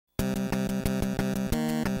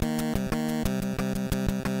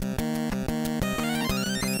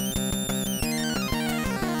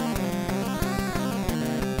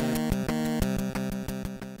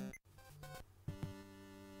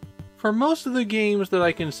For most of the games that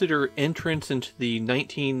I consider entrants into the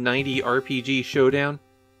 1990 RPG showdown,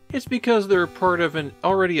 it's because they're part of an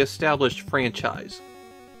already established franchise.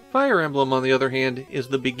 Fire Emblem, on the other hand, is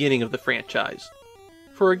the beginning of the franchise.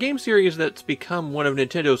 For a game series that's become one of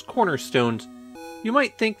Nintendo's cornerstones, you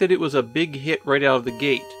might think that it was a big hit right out of the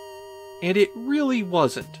gate. And it really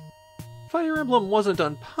wasn't. Fire Emblem wasn't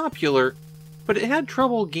unpopular, but it had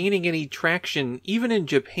trouble gaining any traction even in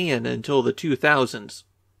Japan until the 2000s.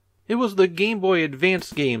 It was the Game Boy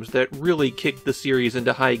Advance games that really kicked the series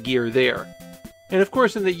into high gear there. And of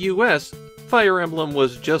course in the US, Fire Emblem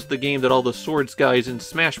was just the game that all the Swords guys in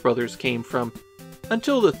Smash Bros. Came from,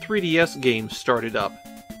 until the 3DS games started up.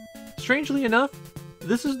 Strangely enough,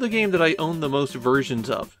 this is the game that I own the most versions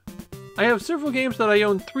of. I have several games that I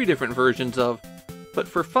own 3 different versions of, but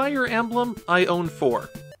for Fire Emblem, I own 4.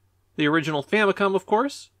 The original Famicom, of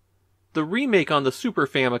course, the remake on the Super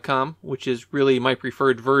Famicom, which is really my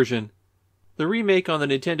preferred version, the remake on the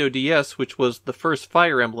Nintendo DS, which was the first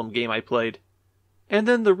Fire Emblem game I played, and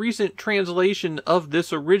then the recent translation of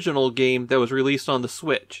this original game that was released on the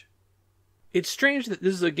Switch. It's strange that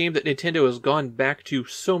this is a game that Nintendo has gone back to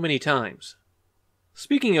so many times.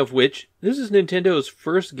 Speaking of which, this is Nintendo's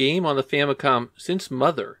first game on the Famicom since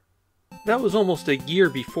Mother. That was almost a year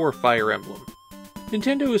before Fire Emblem.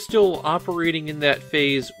 Nintendo is still operating in that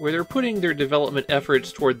phase where they're putting their development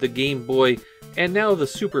efforts toward the Game Boy and now the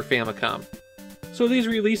Super Famicom, so these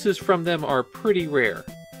releases from them are pretty rare.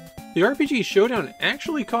 The RPG Showdown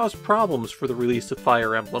actually caused problems for the release of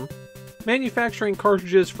Fire Emblem. Manufacturing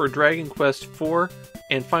cartridges for Dragon Quest IV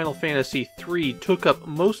and Final Fantasy III took up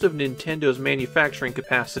most of Nintendo's manufacturing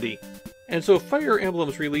capacity, and so Fire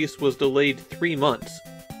Emblem's release was delayed 3 months.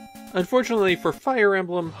 Unfortunately for Fire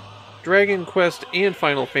Emblem, Dragon Quest and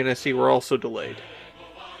Final Fantasy were also delayed.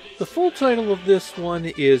 The full title of this one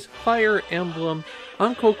is Fire Emblem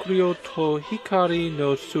Ankokuryo to Hikari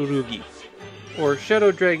no Tsurugi, or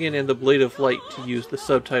Shadow Dragon and the Blade of Light to use the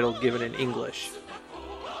subtitle given in English.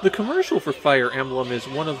 The commercial for Fire Emblem is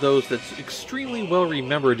one of those that's extremely well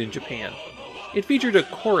remembered in Japan. It featured a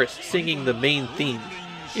chorus singing the main theme.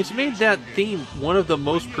 It's made that theme one of the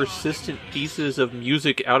most persistent pieces of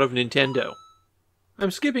music out of Nintendo. I'm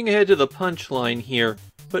skipping ahead to the punchline here,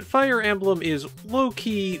 but Fire Emblem is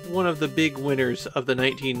low-key one of the big winners of the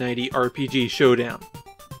 1990 RPG Showdown.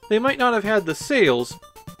 They might not have had the sales,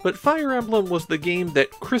 but Fire Emblem was the game that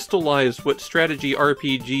crystallized what strategy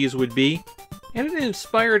RPGs would be, and it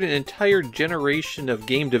inspired an entire generation of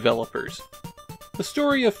game developers. The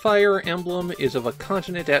story of Fire Emblem is of a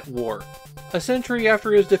continent at war. A century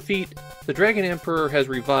after his defeat, the Dragon Emperor has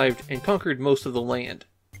revived and conquered most of the land.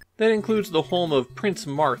 That includes the home of Prince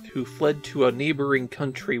Marth, who fled to a neighboring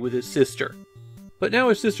country with his sister. But now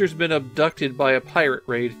his sister's been abducted by a pirate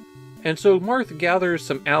raid, and so Marth gathers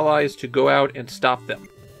some allies to go out and stop them.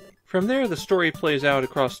 From there, the story plays out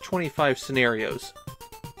across 25 scenarios.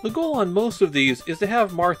 The goal on most of these is to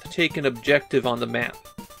have Marth take an objective on the map,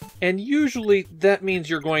 and usually that means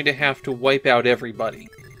you're going to have to wipe out everybody.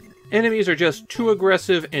 Enemies are just too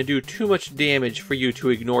aggressive and do too much damage for you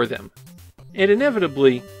to ignore them. And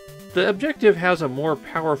inevitably, the objective has a more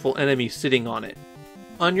powerful enemy sitting on it.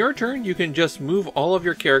 On your turn, you can just move all of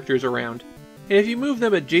your characters around, and if you move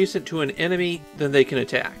them adjacent to an enemy, then they can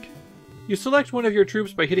attack. You select one of your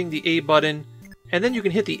troops by hitting the A button, and then you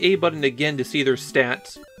can hit the A button again to see their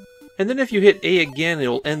stats, and then if you hit A again,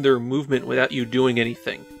 it'll end their movement without you doing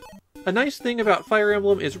anything. A nice thing about Fire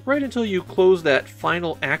Emblem is right until you close that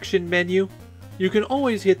final action menu, you can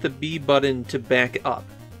always hit the B button to back up.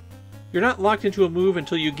 You're not locked into a move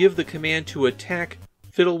until you give the command to attack,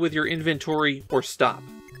 fiddle with your inventory, or stop.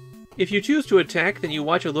 If you choose to attack, then you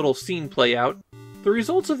watch a little scene play out. The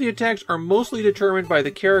results of the attacks are mostly determined by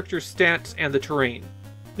the character's stats and the terrain.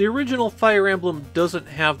 The original Fire Emblem doesn't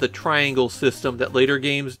have the triangle system that later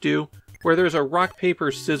games do, where there's a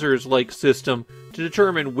rock-paper-scissors-like system to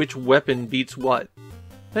determine which weapon beats what.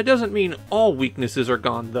 That doesn't mean all weaknesses are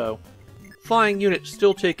gone, though. Flying units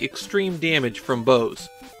still take extreme damage from bows.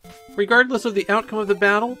 Regardless of the outcome of the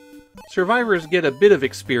battle, survivors get a bit of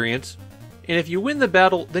experience, and if you win the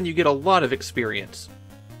battle, then you get a lot of experience.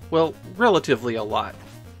 Well, relatively a lot.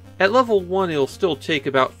 At level 1, it'll still take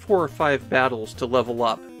about 4 or 5 battles to level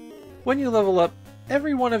up. When you level up,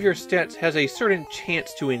 every one of your stats has a certain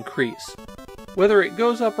chance to increase. Whether it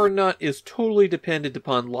goes up or not is totally dependent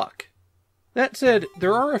upon luck. That said,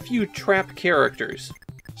 there are a few trap characters.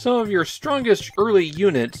 Some of your strongest early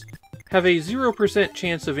units have a 0%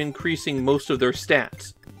 chance of increasing most of their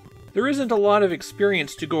stats. There isn't a lot of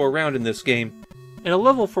experience to go around in this game, and a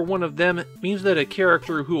level for one of them means that a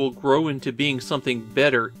character who will grow into being something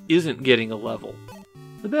better isn't getting a level.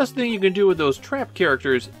 The best thing you can do with those trap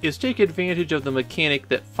characters is take advantage of the mechanic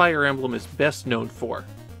that Fire Emblem is best known for: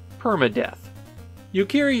 permadeath. You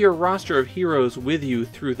carry your roster of heroes with you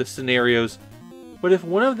through the scenarios, but if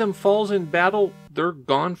one of them falls in battle, they're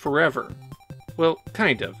gone forever. Well,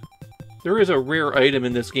 kind of. There is a rare item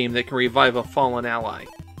in this game that can revive a fallen ally.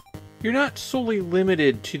 You're not solely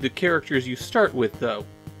limited to the characters you start with, though.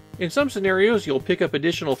 In some scenarios, you'll pick up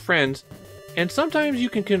additional friends, and sometimes you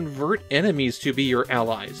can convert enemies to be your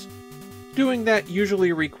allies. Doing that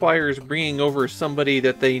usually requires bringing over somebody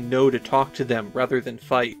that they know to talk to them rather than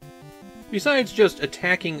fight. Besides just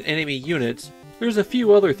attacking enemy units, there's a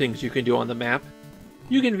few other things you can do on the map.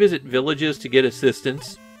 You can visit villages to get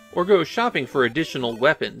assistance, or go shopping for additional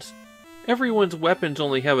weapons. Everyone's weapons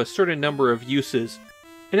only have a certain number of uses,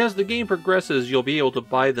 and as the game progresses you'll be able to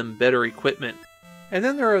buy them better equipment. And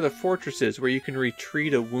then there are the fortresses where you can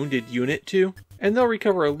retreat a wounded unit to, and they'll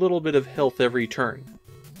recover a little bit of health every turn.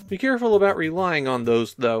 Be careful about relying on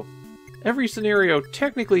those, though. Every scenario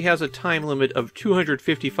technically has a time limit of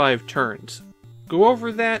 255 turns. Go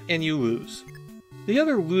over that and you lose. The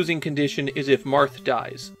other losing condition is if Marth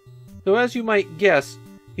dies. Though as you might guess,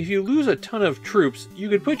 if you lose a ton of troops, you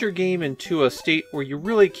could put your game into a state where you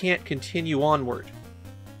really can't continue onward.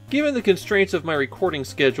 Given the constraints of my recording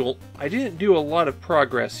schedule, I didn't do a lot of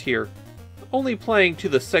progress here, only playing to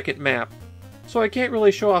the second map, so I can't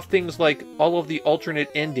really show off things like all of the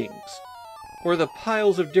alternate endings, or the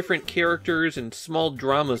piles of different characters and small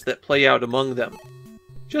dramas that play out among them.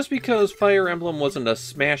 Just because Fire Emblem wasn't a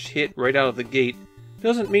smash hit right out of the gate,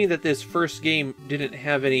 doesn't mean that this first game didn't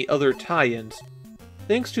have any other tie-ins.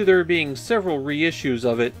 Thanks to there being several reissues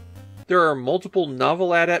of it, there are multiple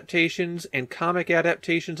novel adaptations and comic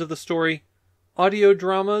adaptations of the story, audio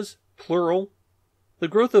dramas, plural. The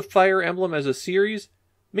growth of Fire Emblem as a series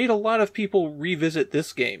made a lot of people revisit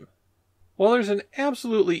this game. While there's an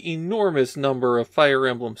absolutely enormous number of Fire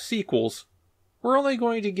Emblem sequels, we're only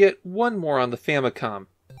going to get one more on the Famicom.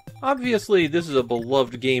 Obviously, this is a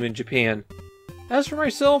beloved game in Japan. As for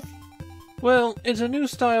myself, well, it's a new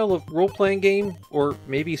style of role-playing game, or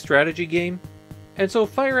maybe strategy game, and so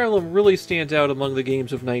Fire Emblem really stands out among the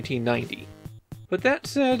games of 1990. But that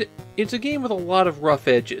said, it's a game with a lot of rough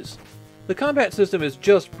edges. The combat system is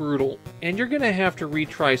just brutal, and you're gonna have to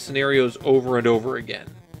retry scenarios over and over again.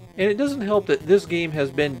 And it doesn't help that this game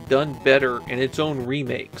has been done better in its own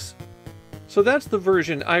remakes. So that's the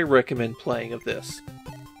version I recommend playing of this.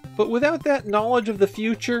 But without that knowledge of the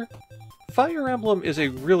future, Fire Emblem is a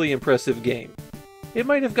really impressive game. It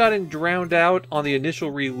might have gotten drowned out on the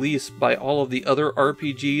initial release by all of the other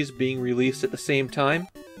RPGs being released at the same time,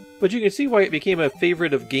 but you can see why it became a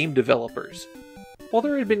favorite of game developers. While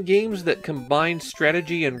there had been games that combined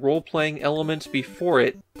strategy and role-playing elements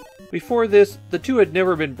before this, the two had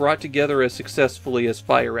never been brought together as successfully as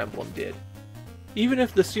Fire Emblem did. Even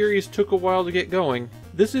if the series took a while to get going,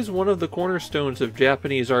 this is one of the cornerstones of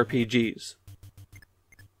Japanese RPGs.